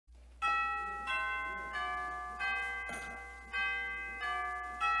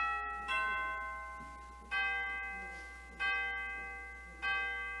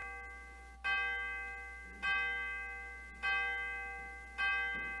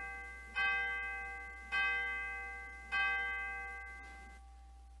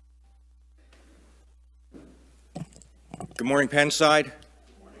Good morning, Pennside.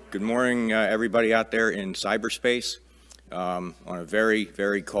 Good morning, everybody out there in cyberspace on a very,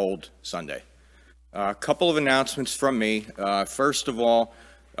 very cold Sunday. A couple of announcements from me. First of all,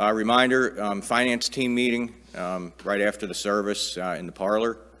 reminder, finance team meeting right after the service in the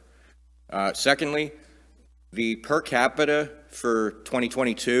parlor. Secondly, the per capita for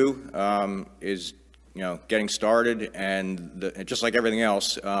 2022 is getting started, and just like everything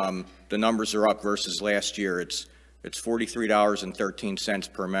else, the numbers are up versus last year. It's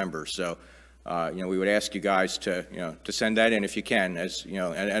 $43.13 per member. So, we would ask you guys to send that in if you can, as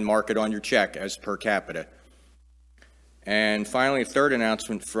and mark it on your check as per capita. And finally, a third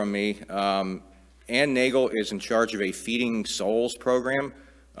announcement from me: Ann Nagel is in charge of a Feeding Souls program,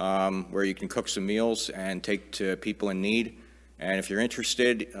 where you can cook some meals and take to people in need. And if you're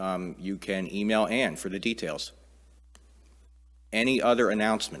interested, you can email Ann for the details. Any other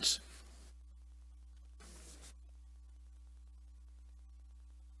announcements?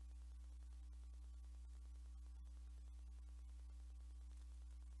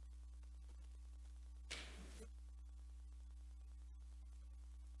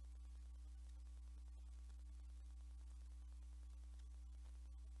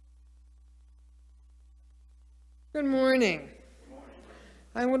 Good morning.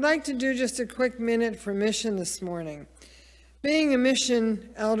 I would like to do just a quick minute for mission this morning. Being a mission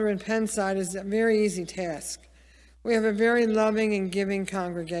elder in Pennside is a very easy task. We have a very loving and giving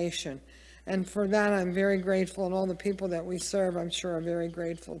congregation, and for that I'm very grateful, and all the people that we serve I'm sure are very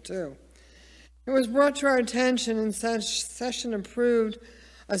grateful too. It was brought to our attention and session approved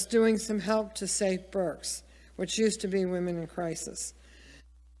us doing some help to Safe Berks, which used to be Women in Crisis.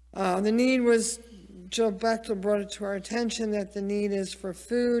 The need was, Jill Bechtel brought it to our attention that the need is for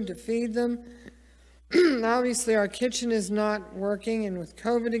food to feed them. Obviously, our kitchen is not working, and with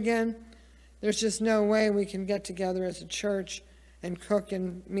COVID again, there's just no way we can get together as a church and cook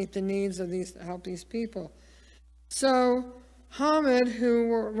and meet the needs of help these people. So Hamid,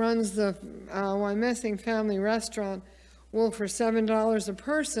 who runs the Wyomissing Family Restaurant, will, for $7 a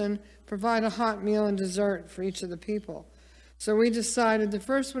person, provide a hot meal and dessert for each of the people. So we decided the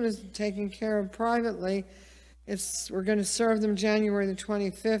first one is taken care of privately. We're going to serve them January the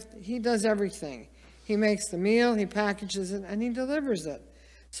 25th. He does everything. He makes the meal, he packages it, and he delivers it.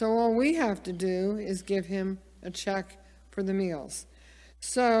 So all we have to do is give him a check for the meals.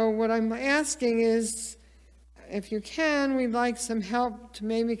 So what I'm asking is, if you can, we'd like some help to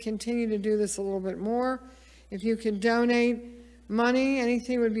maybe continue to do this a little bit more. If you could donate money,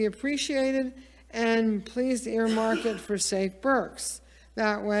 anything would be appreciated. And please earmark it for Safe Berks.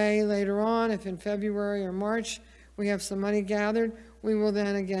 That way, later on, if in February or March we have some money gathered, we will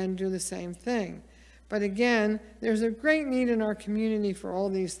then again do the same thing. But again, there's a great need in our community for all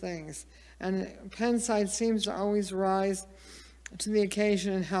these things. And Pennside seems to always rise to the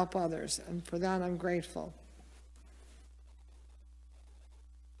occasion and help others. And for that, I'm grateful.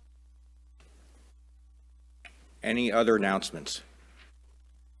 Any other announcements?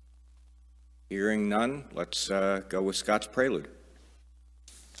 Hearing none, let's go with Scott's Prelude.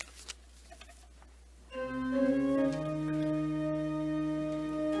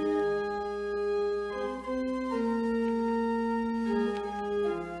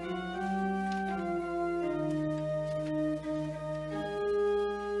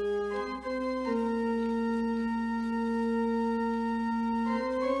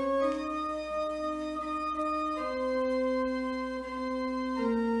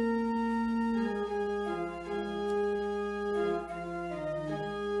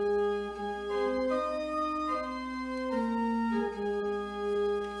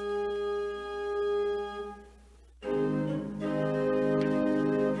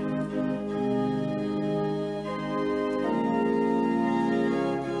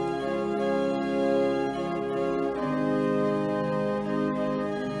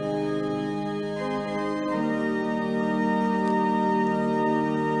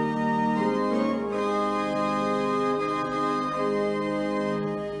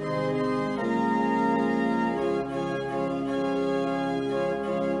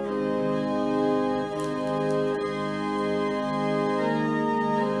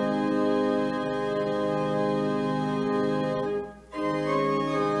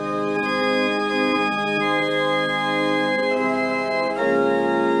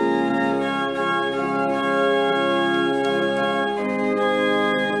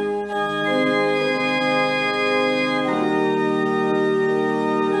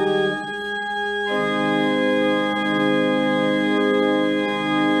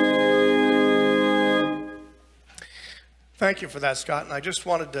 Thank you for that, Scott. And I just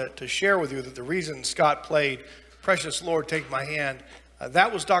wanted to share with you that the reason Scott played Precious Lord, Take My Hand.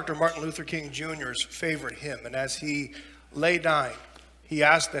 That was Dr. Martin Luther King Jr.'s favorite hymn. And as he lay dying, he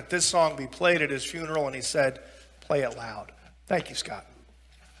asked that this song be played at his funeral, and he said, play it loud. Thank you, Scott.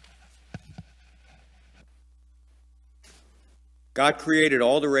 God created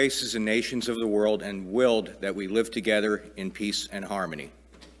all the races and nations of the world and willed that we live together in peace and harmony.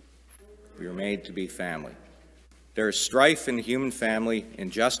 We are made to be family. There is strife in the human family,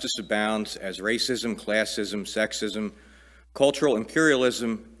 injustice abounds as racism, classism, sexism, cultural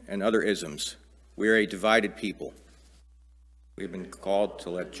imperialism, and other isms. We are a divided people. We have been called to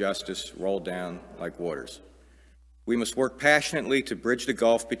let justice roll down like waters. We must work passionately to bridge the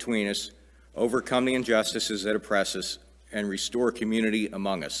gulf between us, overcome the injustices that oppress us, and restore community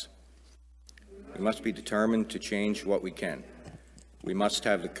among us. We must be determined to change what we can. We must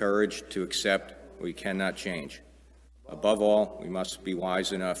have the courage to accept what we cannot change. Above all, we must be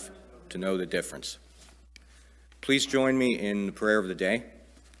wise enough to know the difference. Please join me in the prayer of the day.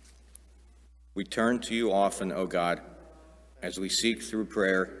 We turn to you often, O God, as we seek through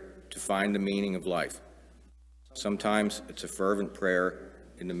prayer to find the meaning of life. Sometimes it's a fervent prayer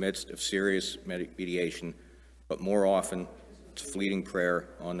in the midst of serious mediation, but more often, it's fleeting prayer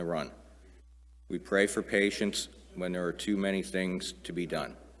on the run. We pray for patience when there are too many things to be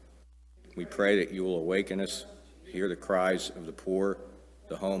done. We pray that you will awaken us to hear the cries of the poor,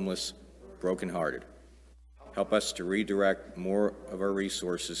 the homeless, brokenhearted. Help us to redirect more of our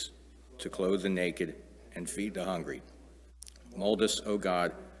resources to clothe the naked and feed the hungry. Mold us, O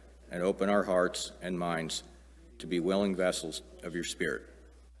God, and open our hearts and minds to be willing vessels of your Spirit.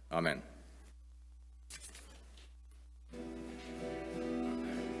 Amen.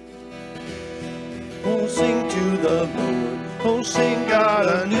 Oh, sing to the Lord. Oh, sing God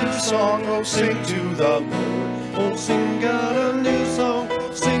a new song. Oh, sing to the Lord. Oh, sing God a new song.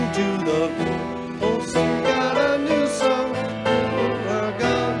 Sing to the Lord. Oh, sing God a new song. Oh, our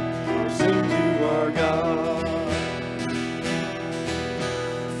God. Oh, sing to our God.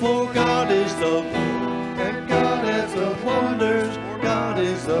 For God is the Lord, and God has done wonders. God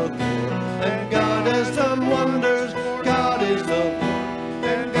is the Lord, and God has done wonders. God is the Lord.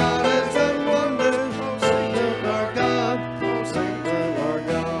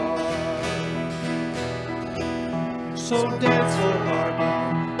 So dance for our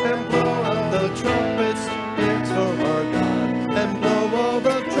God and blow out the trumpets. Dance for our God and blow all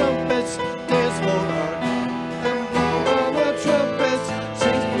the trumpets. Dance for our God and blow all the trumpets.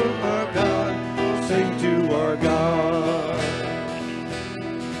 Sing for our God, sing to our God.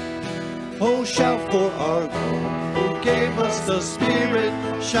 Oh, shout for our God who gave us the Spirit.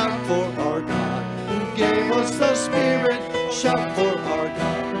 Shout for our God who gave us the Spirit. Shout for our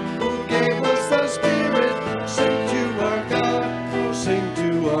God who gave us the Spirit. Sing to our God, sing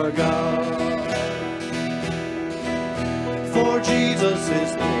to our God. For Jesus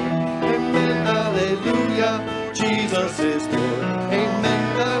is Lord, amen, hallelujah. Jesus is Lord,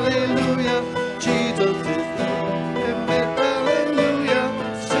 amen, hallelujah. Jesus is Lord, amen, hallelujah.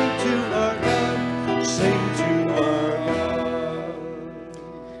 Sing to our God, sing to our God.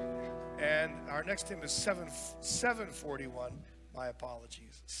 And our next hymn is 741. My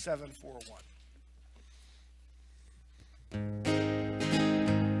apologies, 741.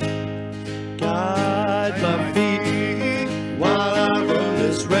 Guide my feet while I run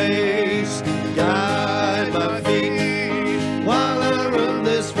this race. Guide my feet while I run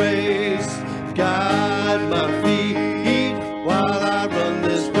this race. Guide my feet while I run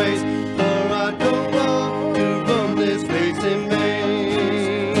this race. For I don't want to run this race in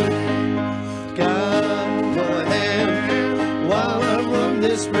vain. Guide my hand while I run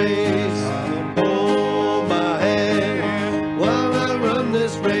this race. Hold my hand while I run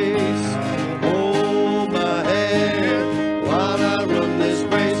this race. Hold my hand while I run this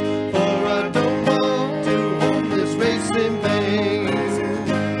race. For I don't want to run this race in vain.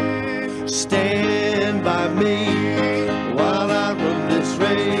 Stand by me while I run this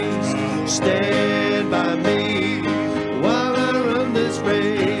race. Stand by me while I run this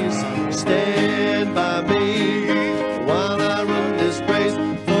race. Stand by me while I run this race.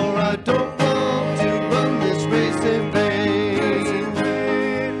 For I don't want to run this race in vain.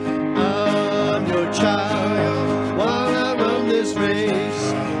 I'm your child while I run this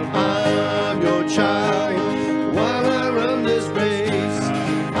race. I'm your child while I run this race.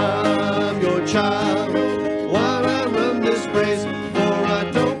 I'm your child while I run this race. For I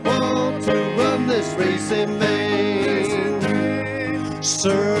don't want to run this race in vain.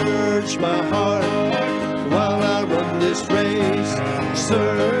 Search my heart while I run this race.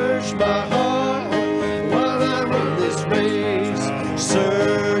 Search my heart while I run this race.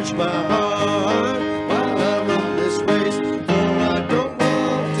 Search my heart while I run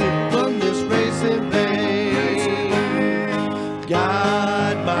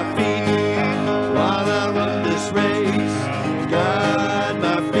guide my feet while I run this race. Guide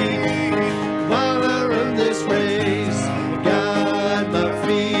my feet while I run this race. Guide my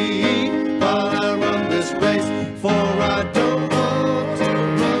feet while I run this race. For I don't want to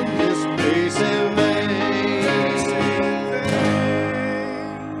run this race in vain.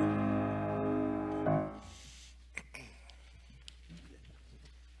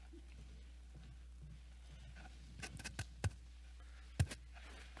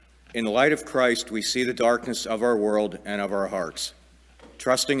 In the light of Christ, we see the darkness of our world and of our hearts.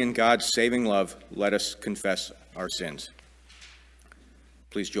 Trusting in God's saving love, let us confess our sins.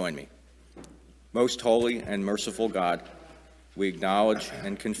 Please join me. Most holy and merciful God, we acknowledge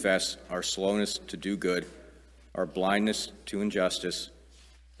and confess our slowness to do good, our blindness to injustice,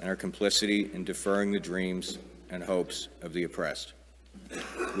 and our complicity in deferring the dreams and hopes of the oppressed.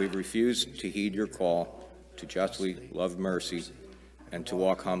 We refuse to heed your call to justly love mercy and to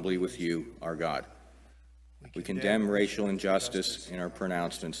walk humbly with you, our God. We condemn racial injustice in our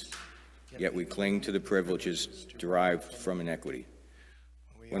pronouncements, yet we cling to the privileges derived from inequity.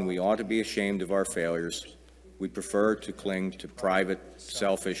 When we ought to be ashamed of our failures, we prefer to cling to private,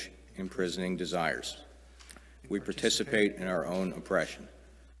 selfish, imprisoning desires. We participate in our own oppression.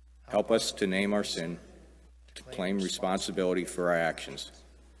 Help us to name our sin, to claim responsibility for our actions.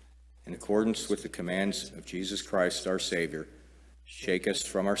 In accordance with the commands of Jesus Christ, our Savior, shake us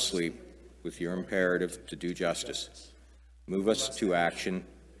from our sleep with your imperative to do justice. Move us to action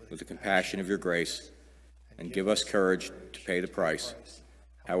with the compassion of your grace, and give us courage to pay the price,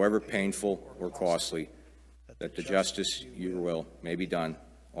 however painful or costly, that the justice your will may be done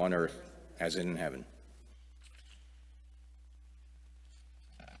on earth as in heaven.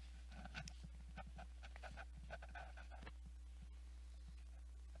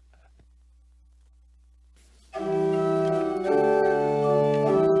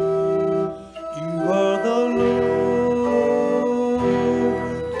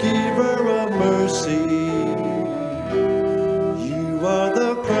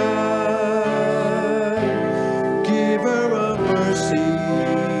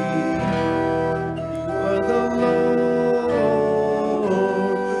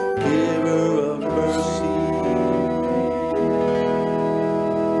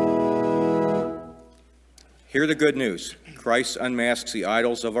 Hear the good news. Christ unmasks the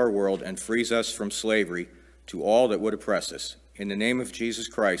idols of our world and frees us from slavery to all that would oppress us. In the name of Jesus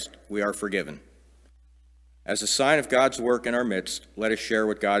Christ, we are forgiven. As a sign of God's work in our midst, let us share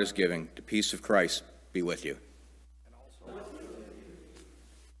what God is giving. The peace of Christ be with you.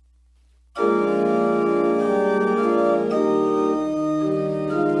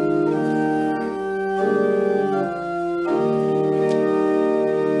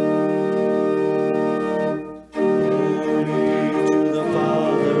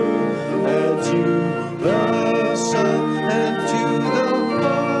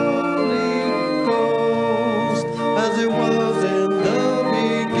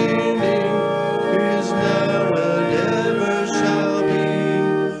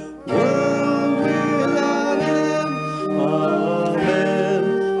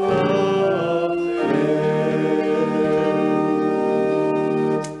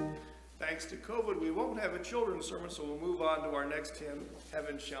 So we'll move on to our next hymn,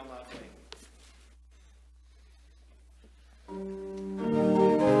 Heaven Shall Not Wait.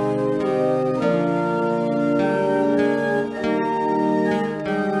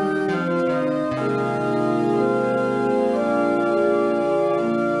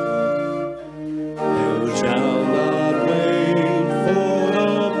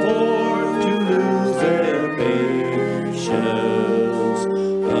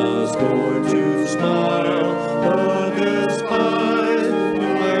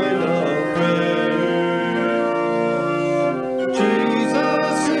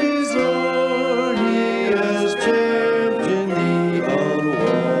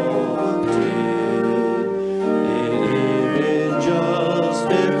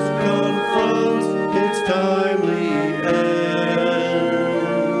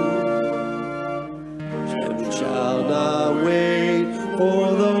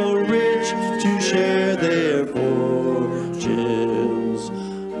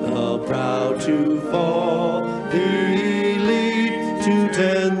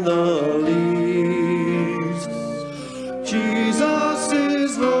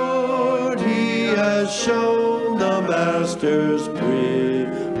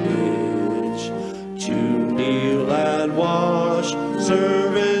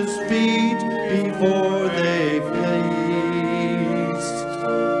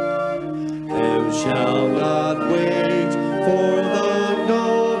 Shall not wait for the dawn.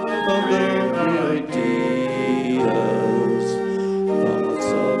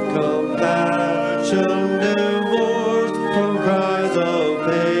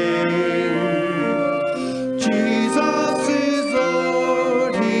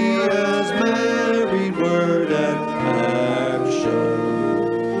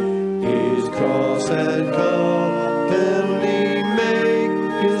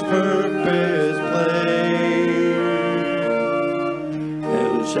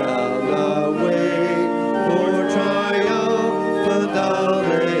 shall not wait for triumphant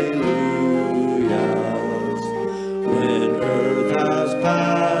alleluias. When earth has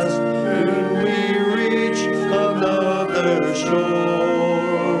passed and we reach another shore,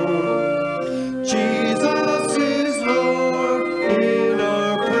 Jesus is Lord in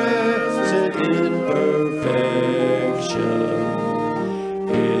our present imperfection.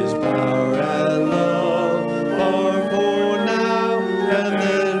 His power and love are for now and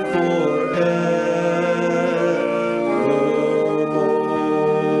then forevermore.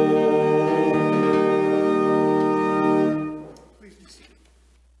 Please be seated.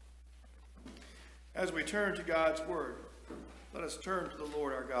 As we turn to God's word, let us turn to the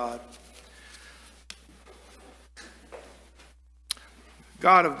Lord our God.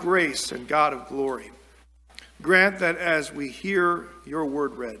 God of grace and God of glory, grant that as we hear your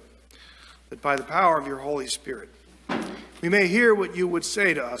word read, that by the power of your Holy Spirit, we may hear what you would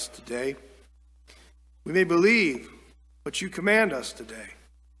say to us today. We may believe what you command us today.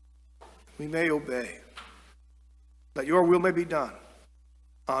 We may obey, that your will may be done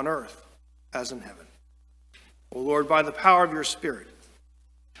on earth as in heaven. O Lord, by the power of your Spirit,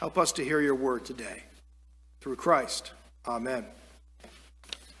 help us to hear your word today. Through Christ, amen.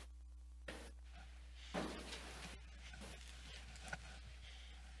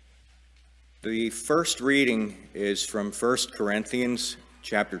 The first reading is from 1 Corinthians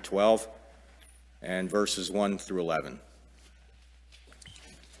chapter 12 and verses 1 through 11.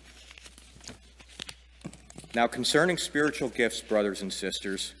 Now concerning spiritual gifts, brothers and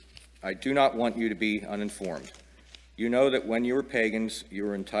sisters, I do not want you to be uninformed. You know that when you were pagans, you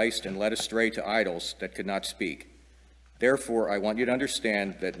were enticed and led astray to idols that could not speak. Therefore, I want you to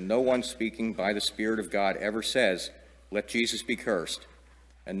understand that no one speaking by the Spirit of God ever says, "Let Jesus be cursed,"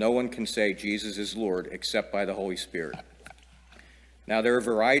 and no one can say Jesus is Lord except by the Holy Spirit. Now there are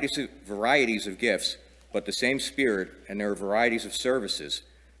varieties of gifts, but the same Spirit, and there are varieties of services,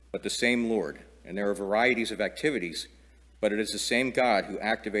 but the same Lord, and there are varieties of activities, but it is the same God who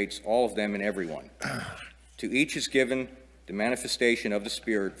activates all of them in everyone. To each is given the manifestation of the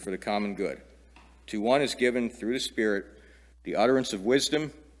Spirit for the common good. To one is given through the Spirit the utterance of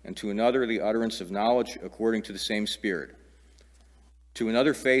wisdom, and to another the utterance of knowledge according to the same Spirit. To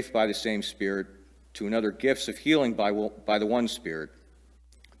another faith by the same Spirit, to another gifts of healing by the one Spirit,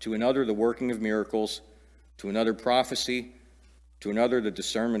 to another the working of miracles, to another prophecy, to another the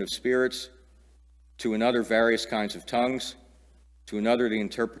discernment of spirits, to another various kinds of tongues, to another the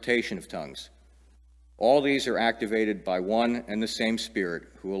interpretation of tongues. All these are activated by one and the same Spirit,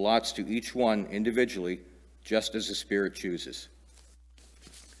 who allots to each one individually, just as the Spirit chooses.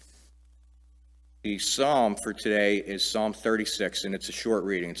 The psalm for today is Psalm 36, and it's a short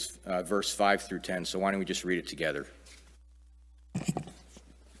reading. It's verse 5 through 10, so why don't we just read it together?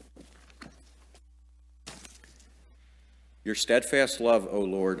 Your steadfast love, O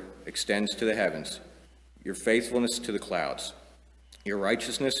Lord, extends to the heavens, your faithfulness to the clouds. Your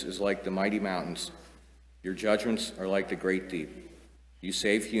righteousness is like the mighty mountains. Your judgments are like the great deep. You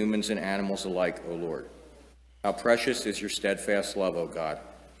save humans and animals alike, O Lord. How precious is your steadfast love, O God.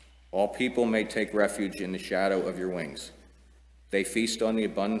 All people may take refuge in the shadow of your wings. They feast on the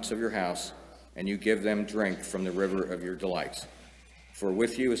abundance of your house, and you give them drink from the river of your delights. For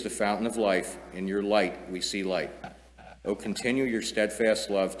with you is the fountain of life. In your light we see light. O continue your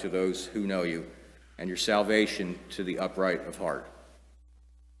steadfast love to those who know you, and your salvation to the upright of heart.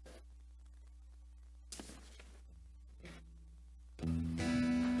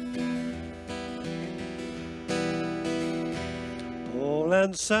 Paul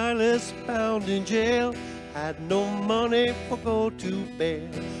and Silas bound in jail, had no money for go to bail.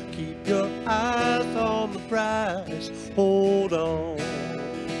 Keep your eyes on the prize, hold on.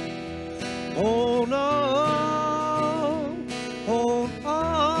 Hold on, hold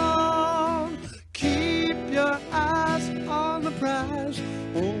on. Keep your eyes on the prize,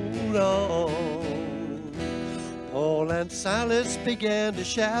 hold on. Paul and Silas began to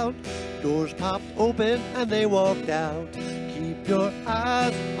shout, doors popped open and they walked out. Keep your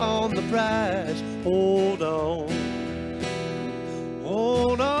eyes on the prize, hold on.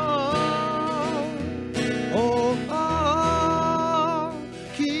 Hold on, hold on.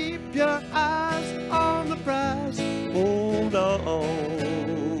 Keep your eyes on the prize, hold on.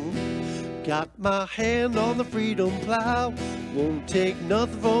 Got my hand on the freedom plow, won't take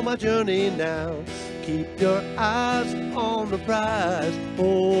nothing for my journey now. Keep your eyes on the prize,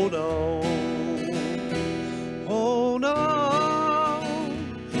 hold on. Hold on,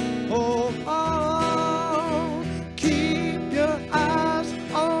 hold on. Keep your eyes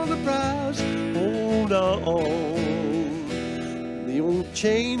on the prize, hold on. The old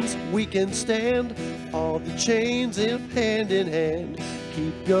chains we can stand, all the chains in hand.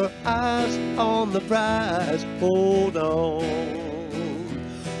 Keep your eyes on the prize. Hold on,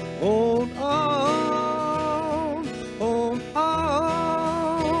 hold on, hold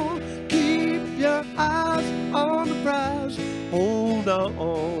on. Keep your eyes on the prize. Hold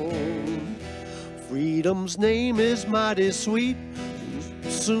on. Freedom's name is mighty sweet.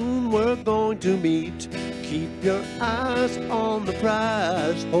 Soon we're going to meet. Keep your eyes on the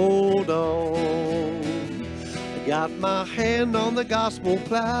prize. Hold on. I got my hand on the gospel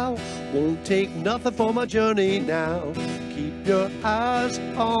plow. Won't take nothing for my journey now. Keep your eyes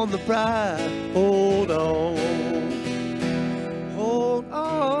on the prize. Hold on. Hold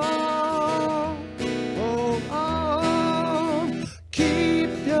on. Hold on.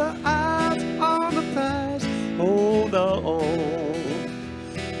 Keep your eyes on the prize. Hold on.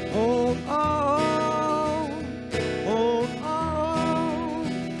 Hold on, hold on,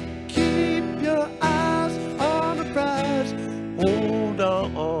 keep your eyes on the prize, hold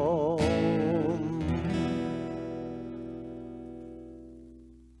on.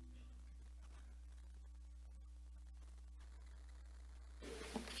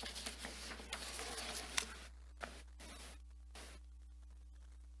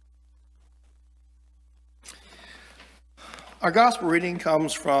 Our gospel reading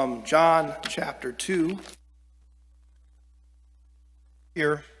comes from John chapter 2.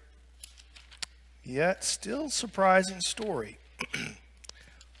 Here, yet still surprising story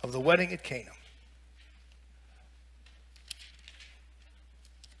of the wedding at Cana.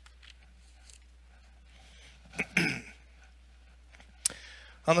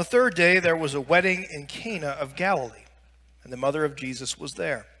 On the third day there was a wedding in Cana of Galilee, and the mother of Jesus was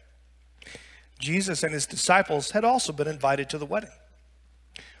there. Jesus and his disciples had also been invited to the wedding.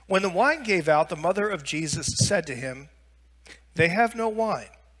 When the wine gave out, the mother of Jesus said to him, "They have no wine."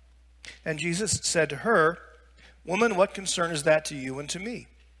 And Jesus said to her, "Woman, what concern is that to you and to me?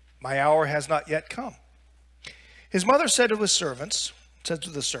 My hour has not yet come." His mother said to the servants,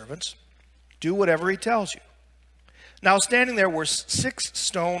 "Do whatever he tells you." Now standing there were 6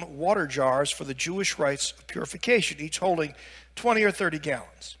 stone water jars for the Jewish rites of purification, each holding 20 or 30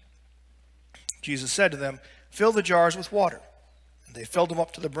 gallons. Jesus said to them, "Fill the jars with water." And they filled them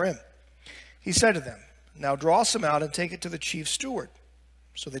up to the brim. He said to them, "Now draw some out and take it to the chief steward."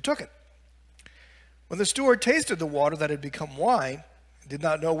 So they took it. When the steward tasted the water that had become wine, and did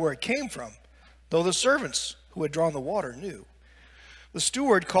not know where it came from, though the servants who had drawn the water knew, the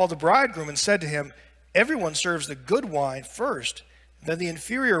steward called the bridegroom and said to him, "Everyone serves the good wine first, and then the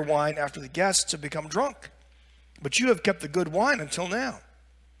inferior wine after the guests have become drunk. But you have kept the good wine until now."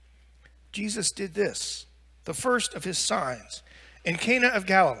 Jesus did this, the first of his signs, in Cana of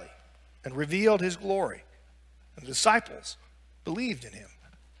Galilee, and revealed his glory, and the disciples believed in him.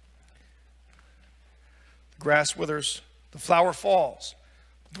 The grass withers, the flower falls,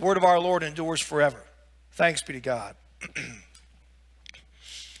 but the word of our Lord endures forever. Thanks be to God.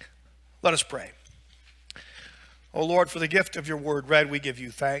 Let us pray. O Lord, for the gift of your word read, we give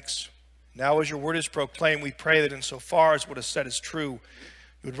you thanks. Now as your word is proclaimed, we pray that insofar as what is said is true,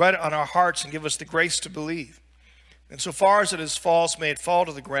 you would write it on our hearts and give us the grace to believe. And so far as it is false, may it fall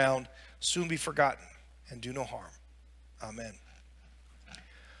to the ground, soon be forgotten, and do no harm. Amen.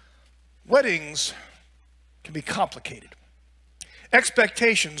 Weddings can be complicated.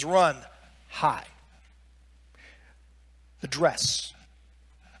 Expectations run high. The dress,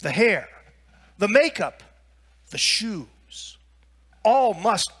 the hair, the makeup, the shoes, all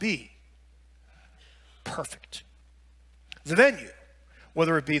must be perfect. The venue,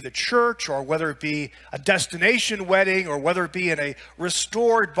 whether it be the church or whether it be a destination wedding or whether it be in a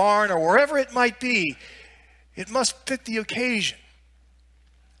restored barn or wherever it might be, it must fit the occasion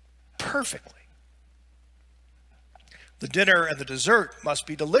perfectly. The dinner and the dessert must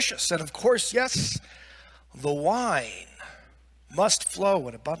be delicious. And of course, yes, the wine must flow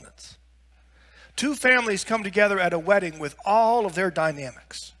in abundance. 2 families come together at a wedding with all of their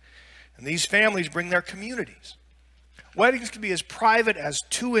dynamics. And these families bring their communities. Weddings can be as private as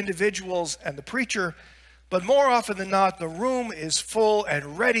 2 individuals and the preacher, but more often than not, the room is full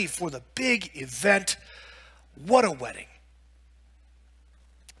and ready for the big event. What a wedding.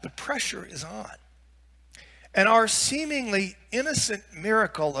 The pressure is on. And our seemingly innocent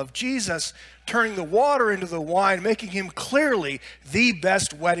miracle of Jesus turning the water into the wine, making him clearly the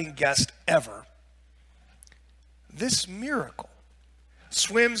best wedding guest ever, this miracle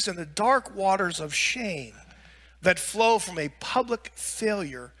swims in the dark waters of shame that flow from a public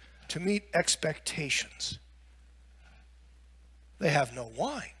failure to meet expectations. They have no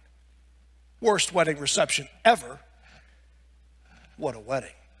wine. Worst wedding reception ever. What a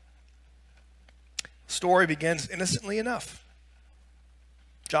wedding. The story begins innocently enough.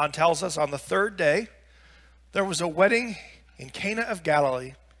 John tells us on the third day, there was a wedding in Cana of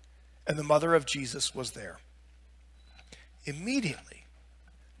Galilee, and the mother of Jesus was there. Immediately,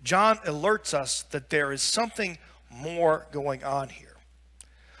 John alerts us that there is something more going on here.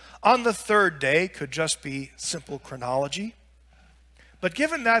 On the third day could just be simple chronology. But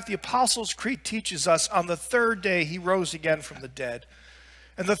given that the Apostles' Creed teaches us on the third day he rose again from the dead,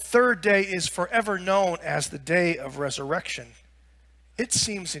 and the third day is forever known as the day of resurrection, it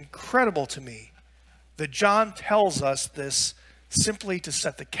seems incredible to me that John tells us this simply to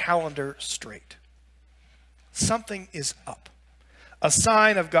set the calendar straight. Something is up. A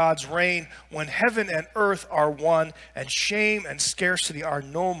sign of God's reign when heaven and earth are one and shame and scarcity are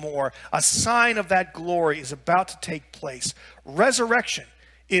no more. A sign of that glory is about to take place. Resurrection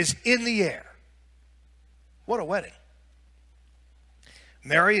is in the air. What a wedding.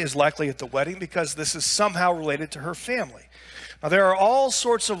 Mary is likely at the wedding because this is somehow related to her family. Now, there are all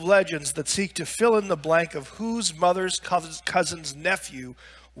sorts of legends that seek to fill in the blank of whose mother's cousin's nephew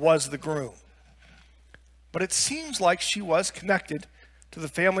was the groom. But it seems like she was connected to the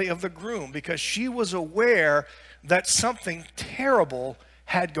family of the groom because she was aware that something terrible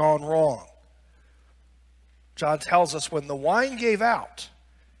had gone wrong. John tells us when the wine gave out,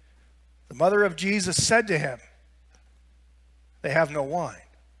 the mother of Jesus said to him, "They have no wine."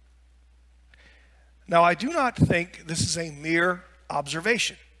 Now, I do not think this is a mere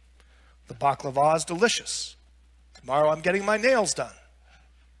observation. The baklava is delicious. Tomorrow I'm getting my nails done.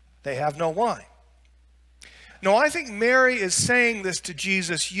 They have no wine. No, I think Mary is saying this to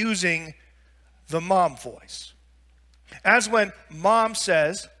Jesus using the mom voice. As when mom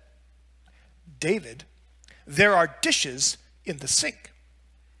says, "David, there are dishes in the sink."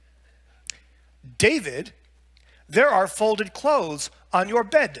 "David, there are folded clothes on your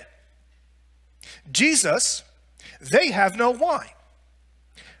bed." "Jesus, they have no wine."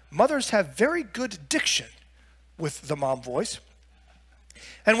 Mothers have very good diction with the mom voice.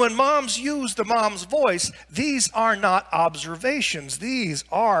 And when moms use the mom's voice, these are not observations. These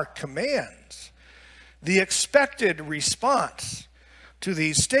are commands. The expected response to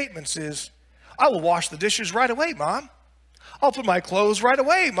these statements is, "I will wash the dishes right away, Mom. I'll put my clothes right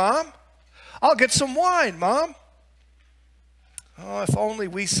away, Mom. I'll get some wine, Mom." Oh, if only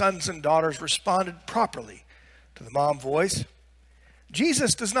we sons and daughters responded properly to the mom voice.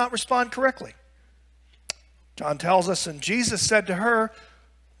 Jesus does not respond correctly. John tells us, and Jesus said to her,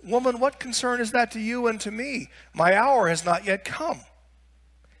 "Woman, what concern is that to you and to me? My hour has not yet come."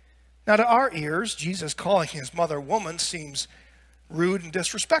 Now, to our ears, Jesus calling his mother woman seems rude and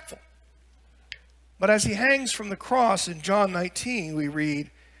disrespectful. But as he hangs from the cross in John 19, we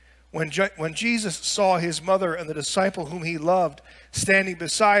read, when Jesus saw his mother and the disciple whom he loved standing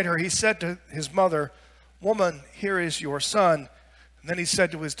beside her, he said to his mother, "Woman, here is your son." And then he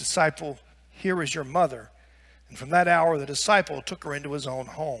said to his disciple, "Here is your mother." And from that hour, the disciple took her into his own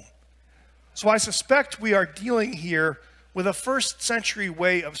home. So I suspect we are dealing here with a first century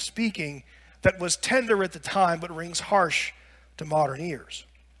way of speaking that was tender at the time but rings harsh to modern ears.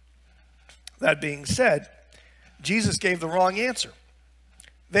 That being said, Jesus gave the wrong answer.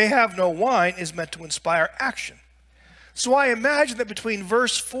 "They have no wine" is meant to inspire action. So I imagine that between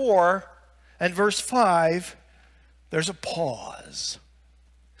verse 4 and verse 5, there's a pause.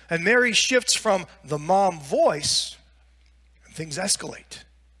 And Mary shifts from the mom voice, and things escalate,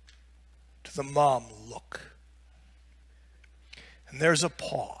 to the mom look. And there's a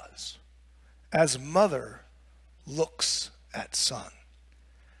pause as mother looks at son.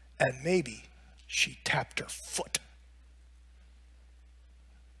 And maybe she tapped her foot.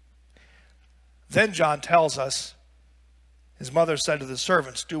 Then John tells us, his mother said to the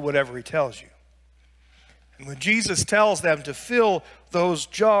servants, "Do whatever he tells you." And when Jesus tells them to fill those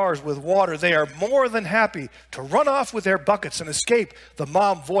jars with water, they are more than happy to run off with their buckets and escape the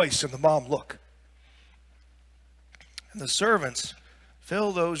mom voice and the mom look. And the servants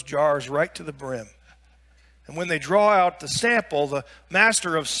fill those jars right to the brim. And when they draw out the sample, the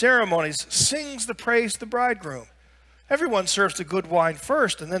master of ceremonies sings the praise to the bridegroom. Everyone serves the good wine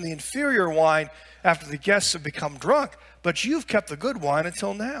first and then the inferior wine after the guests have become drunk, but you've kept the good wine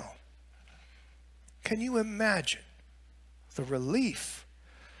until now. Can you imagine the relief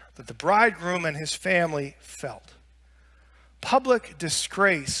that the bridegroom and his family felt? Public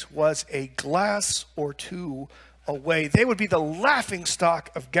disgrace was a glass or two away. They would be the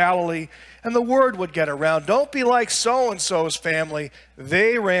laughingstock of Galilee, and the word would get around, "Don't be like so-and-so's family.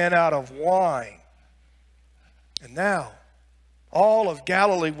 They ran out of wine." And now, all of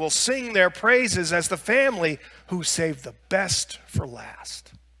Galilee will sing their praises as the family who saved the best for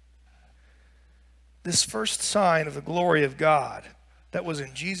last. This first sign of the glory of God that was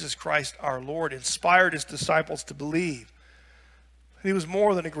in Jesus Christ our Lord inspired his disciples to believe that he was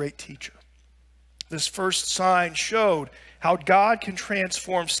more than a great teacher. This first sign showed how God can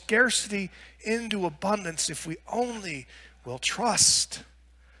transform scarcity into abundance if we only will trust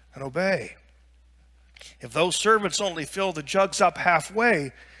and obey. If those servants only filled the jugs up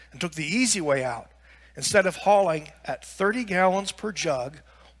halfway and took the easy way out, instead of hauling at 30 gallons per jug,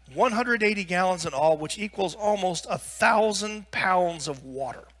 180 gallons in all, which equals almost 1,000 pounds of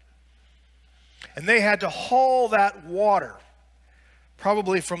water. And they had to haul that water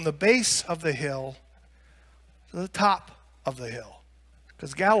probably from the base of the hill to the top of the hill.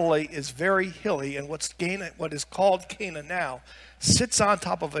 Because Galilee is very hilly, and what is called Cana now sits on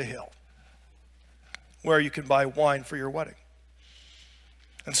top of a hill where you can buy wine for your wedding.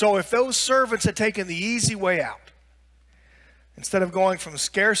 And so if those servants had taken the easy way out, instead of going from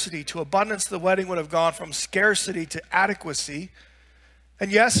scarcity to abundance, the wedding would have gone from scarcity to adequacy.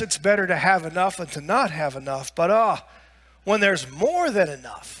 And yes, it's better to have enough than to not have enough, but when there's more than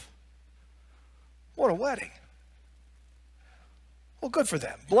enough, what a wedding. Well, good for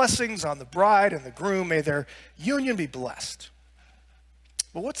them. Blessings on the bride and the groom. May their union be blessed.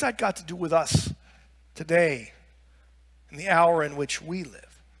 But what's that got to do with us today, in the hour in which we live?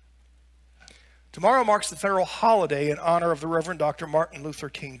 Tomorrow marks the federal holiday in honor of the Reverend Dr. Martin Luther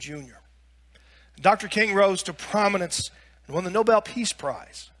King Jr. Dr. King rose to prominence and won the Nobel Peace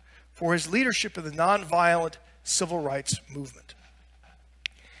Prize for his leadership in the nonviolent civil rights movement.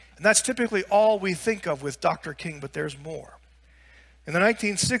 And that's typically all we think of with Dr. King, but there's more. In the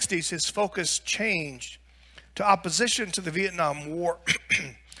 1960s, his focus changed to opposition to the Vietnam War,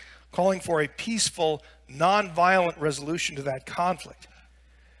 calling for a peaceful, nonviolent resolution to that conflict.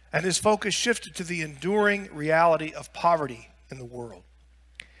 And his focus shifted to the enduring reality of poverty in the world.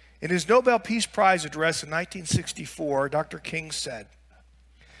 In his Nobel Peace Prize address in 1964, Dr. King said,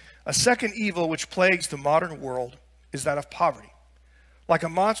 "A second evil which plagues the modern world is that of poverty. Like a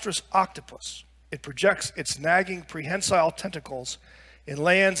monstrous octopus, it projects its nagging prehensile tentacles in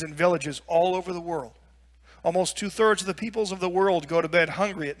lands and villages all over the world. Almost 2/3 of the peoples of the world go to bed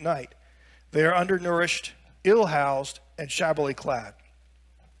hungry at night. They are undernourished, ill-housed, and shabbily clad.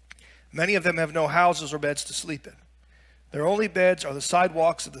 Many of them have no houses or beds to sleep in. Their only beds are the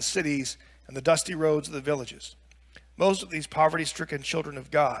sidewalks of the cities and the dusty roads of the villages. Most of these poverty-stricken children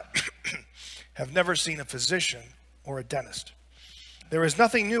of God have never seen a physician or a dentist. There is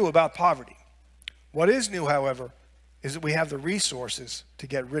nothing new about poverty. What is new, however, is that we have the resources to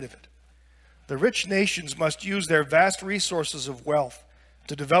get rid of it. The rich nations must use their vast resources of wealth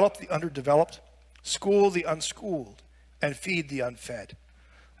to develop the underdeveloped, school the unschooled, and feed the unfed.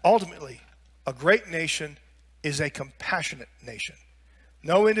 Ultimately, a great nation is a compassionate nation.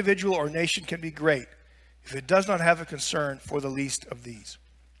 No individual or nation can be great if it does not have a concern for the least of these."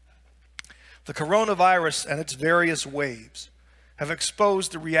 The coronavirus and its various waves have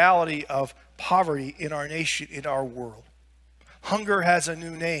exposed the reality of poverty in our nation, in our world. Hunger has a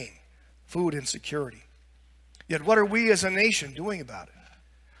new name: food insecurity. Yet what are we as a nation doing about it?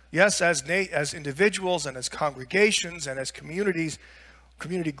 Yes, as individuals and as congregations and as community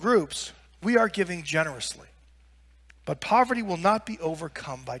groups, we are giving generously. But poverty will not be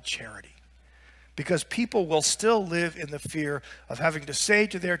overcome by charity, because people will still live in the fear of having to say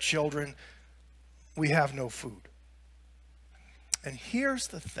to their children, "We have no food." And here's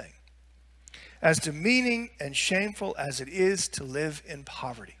the thing. As demeaning and shameful as it is to live in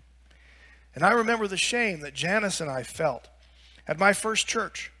poverty, and I remember the shame that Janice and I felt at my first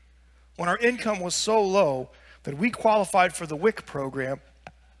church when our income was so low that we qualified for the WIC program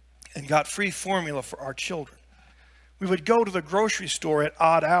and got free formula for our children. We would go to the grocery store at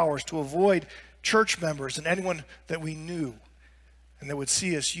odd hours to avoid church members and anyone that we knew and that would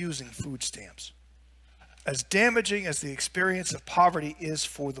see us using food stamps. As damaging as the experience of poverty is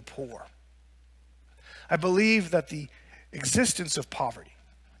for the poor, I believe that the existence of poverty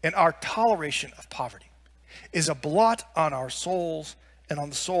and our toleration of poverty is a blot on our souls and on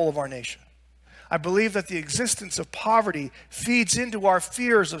the soul of our nation. I believe that the existence of poverty feeds into our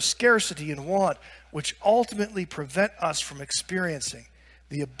fears of scarcity and want, which ultimately prevent us from experiencing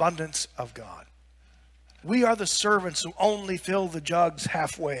the abundance of God. We are the servants who only fill the jugs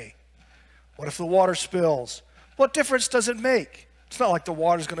halfway. What if the water spills? What difference does it make? It's not like the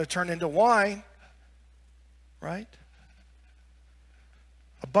water's going to turn into wine, right?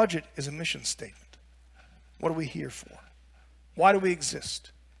 A budget is a mission statement. What are we here for? Why do we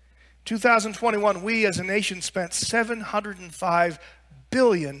exist? 2021, we as a nation spent $705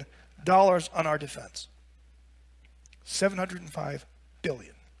 billion on our defense. 705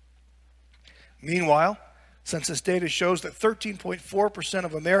 billion. Meanwhile, census data shows that 13.4%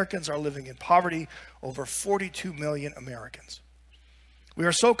 of Americans are living in poverty, over 42 million Americans. We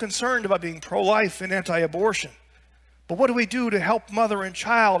are so concerned about being pro-life and anti-abortion. But what do we do to help mother and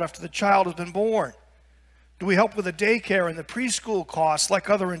child after the child has been born? Do we help with the daycare and the preschool costs like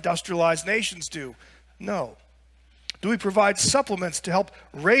other industrialized nations do? No. Do we provide supplements to help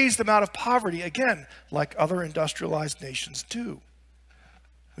raise them out of poverty, again, like other industrialized nations do?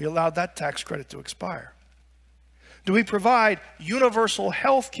 We allowed that tax credit to expire. Do we provide universal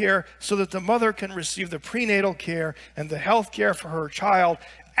health care so that the mother can receive the prenatal care and the health care for her child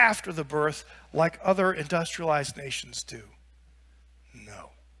after the birth like other industrialized nations do? No.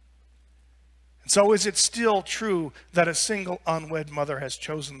 And so is it still true that a single unwed mother has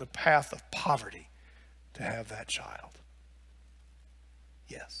chosen the path of poverty to have that child?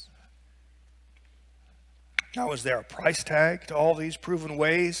 Yes. Now, is there a price tag to all these proven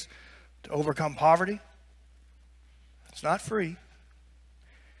ways to overcome poverty? It's not free.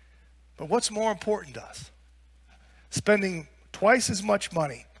 But what's more important to us? Spending twice as much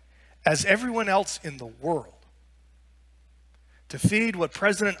money as everyone else in the world to feed what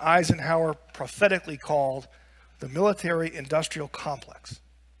President Eisenhower prophetically called the military-industrial complex,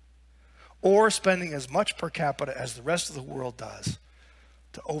 or spending as much per capita as the rest of the world does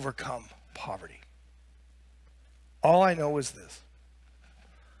to overcome poverty. All I know is this.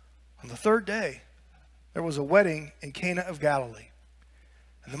 On the third day, there was a wedding in Cana of Galilee,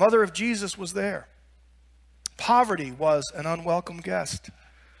 and the mother of Jesus was there. Poverty was an unwelcome guest.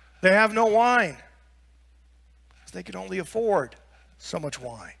 They have no wine, because they could only afford so much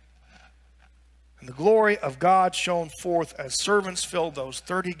wine. And the glory of God shone forth as servants filled those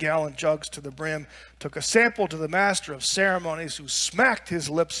 30-gallon jugs to the brim, took a sample to the master of ceremonies, who smacked his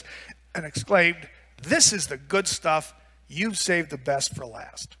lips and exclaimed, "This is the good stuff. You've saved the best for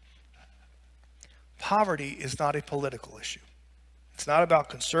last." Poverty is not a political issue. It's not about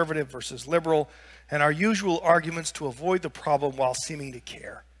conservative versus liberal and our usual arguments to avoid the problem while seeming to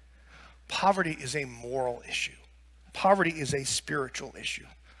care. Poverty is a moral issue. Poverty is a spiritual issue.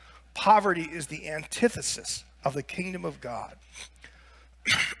 Poverty is the antithesis of the kingdom of God.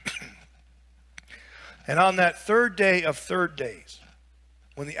 And on that third day of third days,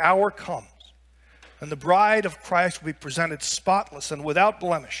 when the hour comes, and the bride of Christ will be presented spotless and without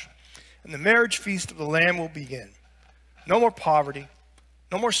blemish, and the marriage feast of the Lamb will begin. No more poverty,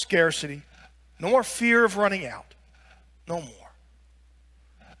 no more scarcity, no more fear of running out, no more.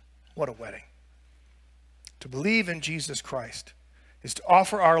 What a wedding. To believe in Jesus Christ is to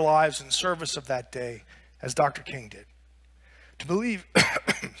offer our lives in service of that day, as Dr. King did. To believe,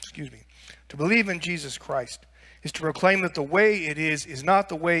 to believe in Jesus Christ is to proclaim that the way it is not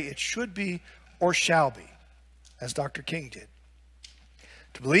the way it should be or shall be, as Dr. King did.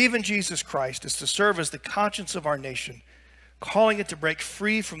 To believe in Jesus Christ is to serve as the conscience of our nation, calling it to break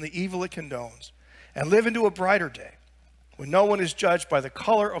free from the evil it condones and live into a brighter day when no one is judged by the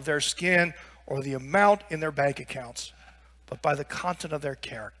color of their skin or the amount in their bank accounts, but by the content of their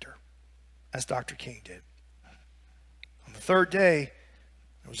character, as Dr. King did. On the third day,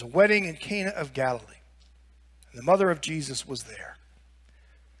 there was a wedding in Cana of Galilee, and the mother of Jesus was there.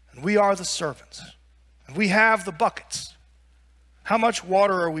 And we are the servants, and we have the buckets. How much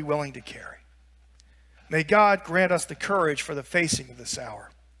water are we willing to carry? May God grant us the courage for the facing of this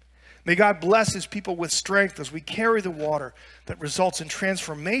hour. May God bless his people with strength as we carry the water that results in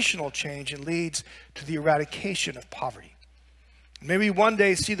transformational change and leads to the eradication of poverty. May we one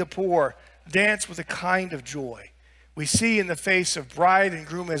day see the poor dance with a kind of joy we see in the face of bride and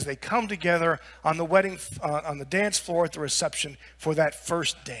groom as they come together on the dance floor at the reception for that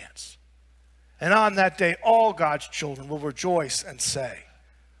first dance. And on that day, all God's children will rejoice and say,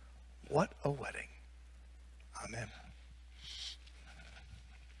 "What a wedding." Amen.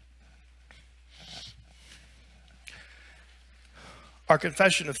 Our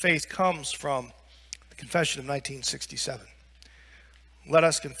confession of faith comes from the Confession of 1967. Let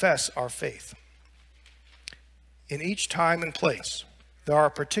us confess our faith. In each time and place, there are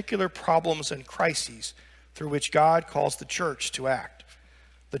particular problems and crises through which God calls the church to act.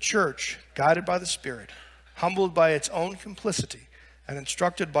 The church, guided by the Spirit, humbled by its own complicity, and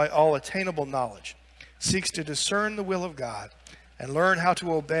instructed by all attainable knowledge, seeks to discern the will of God and learn how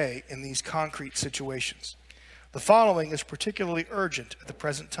to obey in these concrete situations. The following is particularly urgent at the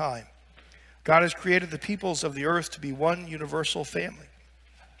present time. God has created the peoples of the earth to be one universal family.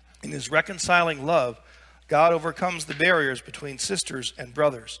 In his reconciling love, God overcomes the barriers between sisters and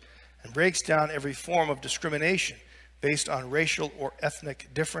brothers and breaks down every form of discrimination based on racial or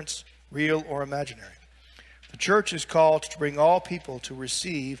ethnic difference, real or imaginary. The church is called to bring all people to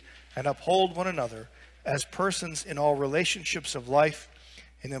receive and uphold one another as persons in all relationships of life,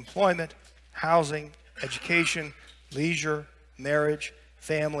 in employment, housing, education, leisure, marriage,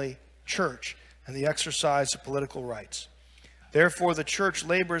 family, church, and the exercise of political rights. Therefore, the church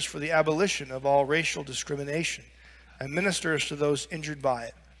labors for the abolition of all racial discrimination and ministers to those injured by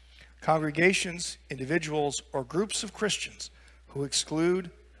it. Congregations, individuals, or groups of Christians who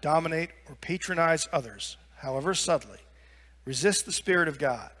exclude, dominate, or patronize others, however subtly, resist the Spirit of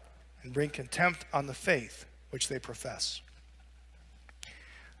God and bring contempt on the faith which they profess.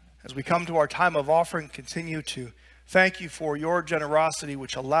 As we come to our time of offering, continue to thank you for your generosity,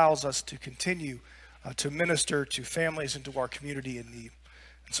 which allows us to continue to minister to families and to our community in need.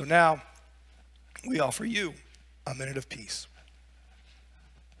 And so now, we offer you a minute of peace.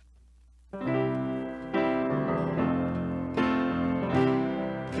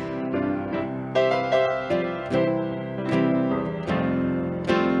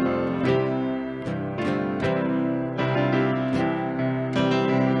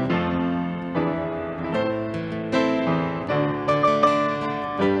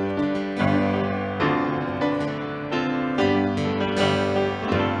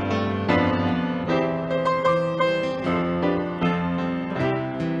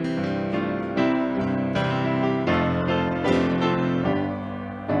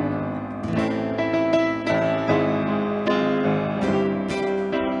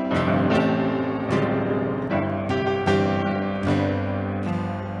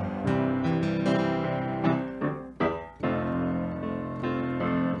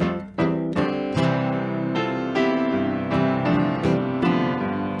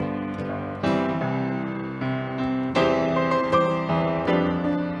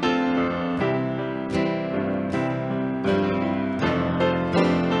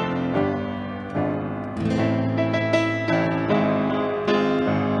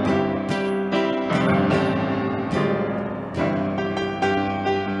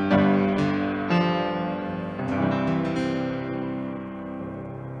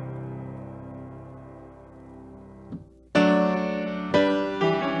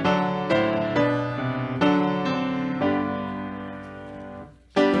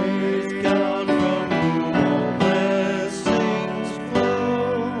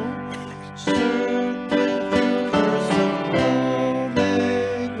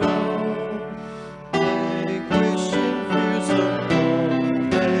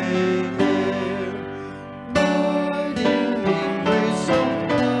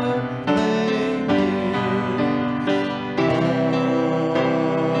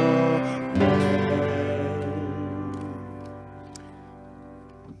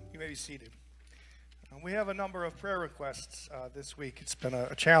 Seated. We have a number of prayer requests this week. It's been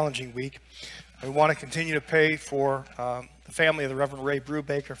a challenging week. We want to continue to pray for the family of the Reverend Ray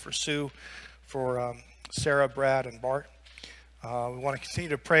Brubaker, for Sue, for Sarah, Brad, and Bart. We want to continue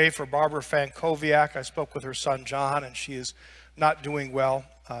to pray for Barbara Fankowiak. I spoke with her son, John, and she is not doing well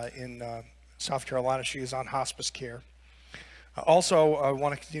in South Carolina. She is on hospice care. Also, I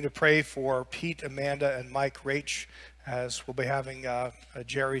want to continue to pray for Pete, Amanda, and Mike Rach, as we'll be having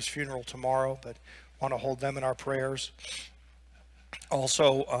Jerry's funeral tomorrow, but want to hold them in our prayers.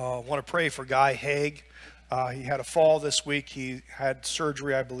 Also, want to pray for Guy Haig. He had a fall this week. He had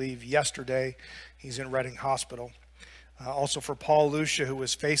surgery, I believe, yesterday. He's in Reading Hospital. Also for Paul Lucia, who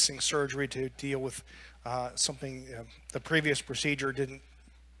was facing surgery to deal with something, the previous procedure didn't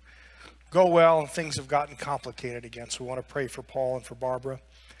go well, and things have gotten complicated again. So we want to pray for Paul and for Barbara.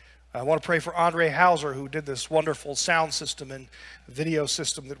 I want to pray for Andre Hauser, who did this wonderful sound system and video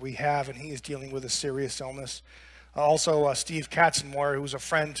system that we have, and he is dealing with a serious illness. Also, Steve Katzenmoyer, who's a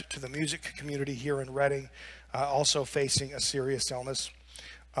friend to the music community here in Reading, also facing a serious illness.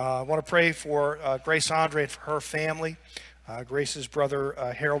 I want to pray for Grace Andre and for her family. Grace's brother,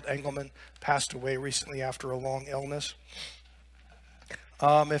 Harold Engelman, passed away recently after a long illness.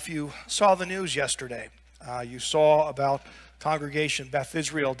 If you saw the news yesterday, you saw about Congregation Beth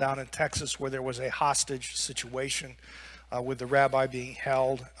Israel down in Texas, where there was a hostage situation with the rabbi being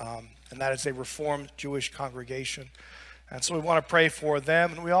held, and that is a Reformed Jewish congregation. And so we want to pray for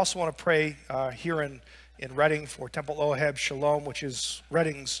them, and we also want to pray here in Reading for Temple Oheb Shalom, which is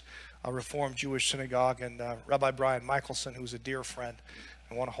Reading's Reformed Jewish synagogue, and Rabbi Brian Michelson, who's a dear friend.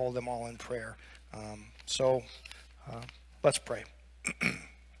 I want to hold them all in prayer. Let's pray.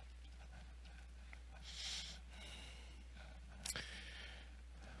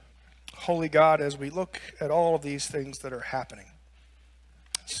 Holy God, as we look at all of these things that are happening,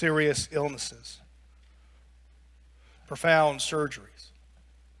 serious illnesses, profound surgeries,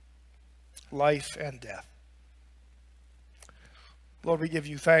 life and death, Lord, we give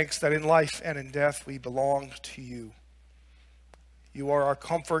you thanks that in life and in death we belong to you. You are our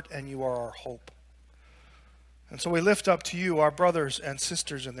comfort and you are our hope. And so we lift up to you our brothers and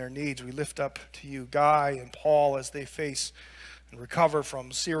sisters and their needs. We lift up to you Guy and Paul as they face and recover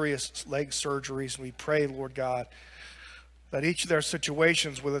from serious leg surgeries. And we pray, Lord God, that each of their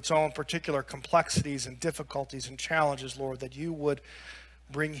situations with its own particular complexities and difficulties and challenges, Lord, that you would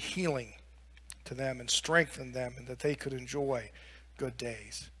bring healing to them and strengthen them, and that they could enjoy good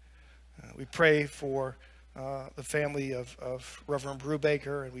days. We pray for the family of Reverend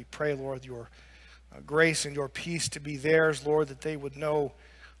Brubaker, and we pray, Lord, your grace and your peace to be theirs, Lord, that they would know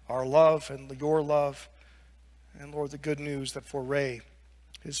our love and your love, and Lord, the good news that for Ray,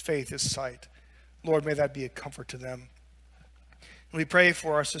 his faith, his sight, Lord, may that be a comfort to them. And we pray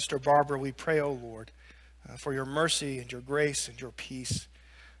for our sister Barbara. We pray, oh Lord, for your mercy and your grace and your peace.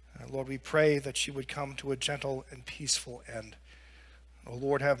 Lord, we pray that she would come to a gentle and peaceful end. Oh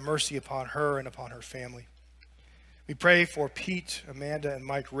Lord, have mercy upon her and upon her family. We pray for Pete, Amanda, and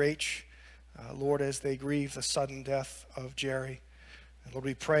Mike Rach, Lord, as they grieve the sudden death of Jerry. And Lord,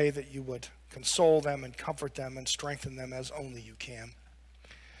 we pray that you would console them and comfort them and strengthen them as only you can.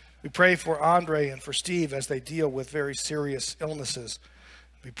 We pray for Andre and for Steve as they deal with very serious illnesses.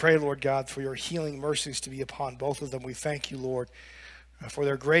 We pray, Lord God, for your healing mercies to be upon both of them. We thank you, Lord, for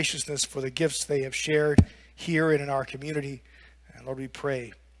their graciousness, for the gifts they have shared here and in our community. And Lord, we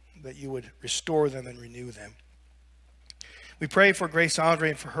pray that you would restore them and renew them. We pray for Grace Andre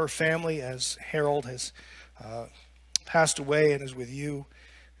and for her family as Harold has passed away and is with you.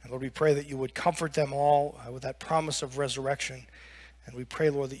 And Lord, we pray that you would comfort them all with that promise of resurrection. And we pray,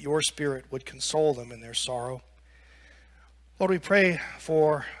 Lord, that your Spirit would console them in their sorrow. Lord, we pray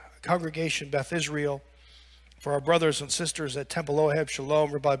for Congregation Beth Israel, for our brothers and sisters at Temple Oheb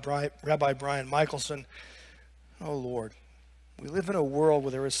Shalom, Rabbi Brian Michelson. Oh, Lord, we live in a world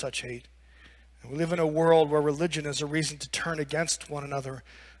where there is such hate. And we live in a world where religion is a reason to turn against one another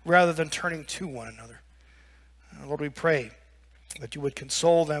rather than turning to one another. Lord, we pray that you would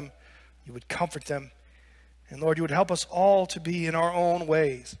console them, you would comfort them, and Lord, you would help us all to be in our own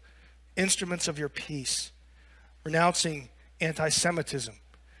ways instruments of your peace, renouncing anti-Semitism,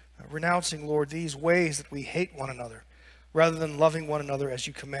 renouncing, Lord, these ways that we hate one another rather than loving one another as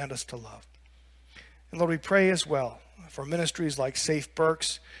you command us to love. And Lord, we pray as well for ministries like Safe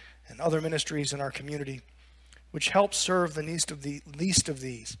Berks and other ministries in our community which help serve the least of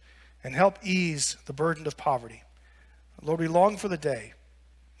these and help ease the burden of poverty. Lord, we long for the day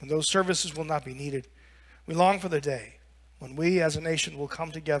when those services will not be needed. We long for the day when we as a nation will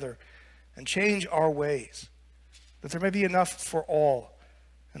come together and change our ways, that there may be enough for all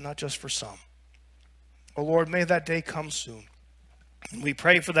and not just for some. Oh Lord, may that day come soon. And we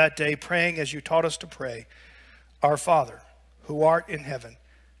pray for that day, praying as you taught us to pray. Our Father, who art in heaven,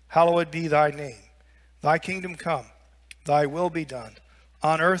 hallowed be thy name. Thy kingdom come, thy will be done,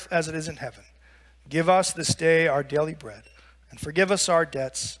 on earth as it is in heaven. Give us this day our daily bread, and forgive us our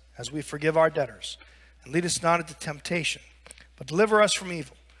debts as we forgive our debtors. And lead us not into temptation, but deliver us from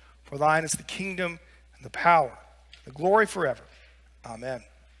evil. For thine is the kingdom and the power, the glory forever. Amen.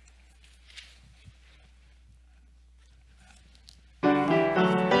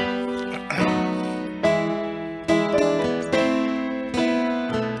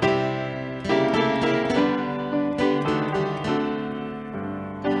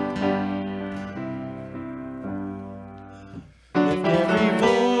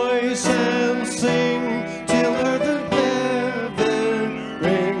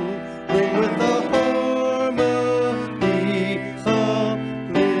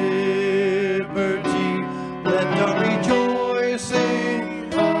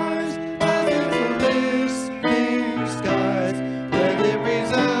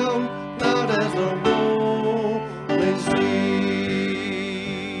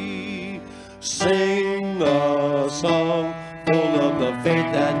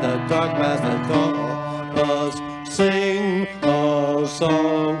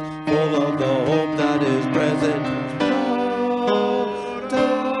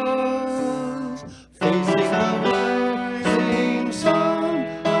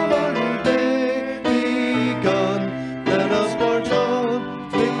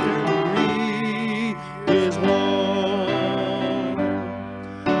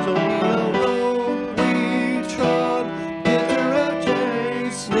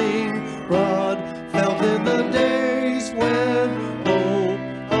 Rod felt in the days when hope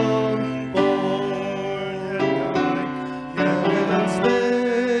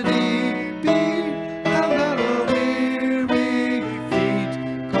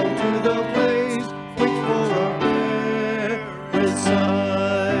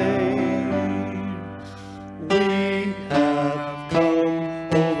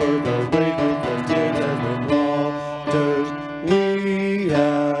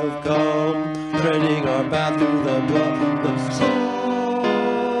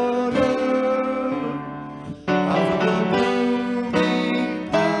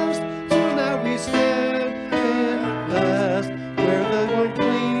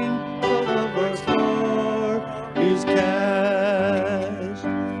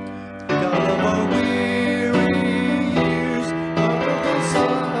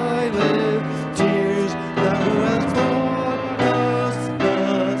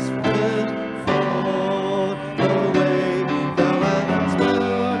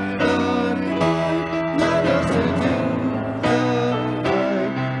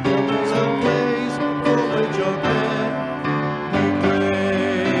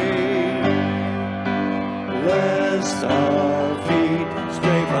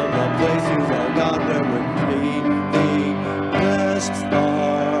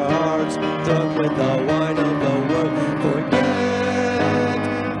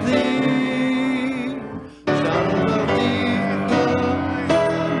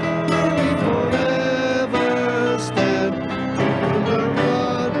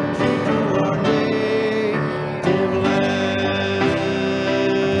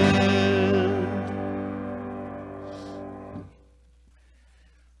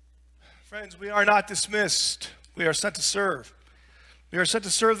Friends, we are not dismissed. We are sent to serve. We are sent to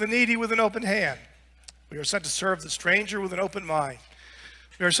serve the needy with an open hand. We are sent to serve the stranger with an open mind.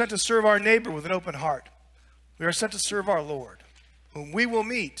 We are sent to serve our neighbor with an open heart. We are sent to serve our Lord, whom we will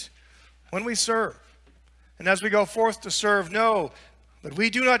meet when we serve. And as we go forth to serve, know that we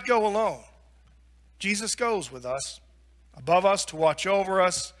do not go alone. Jesus goes with us, above us to watch over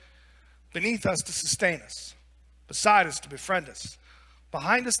us, beneath us to sustain us, beside us to befriend us,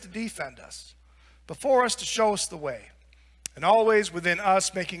 behind us to defend us, before us to show us the way, and always within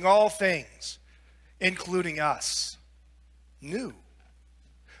us, making all things, including us, new.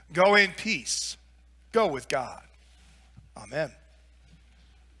 Go in peace. Go with God. Amen.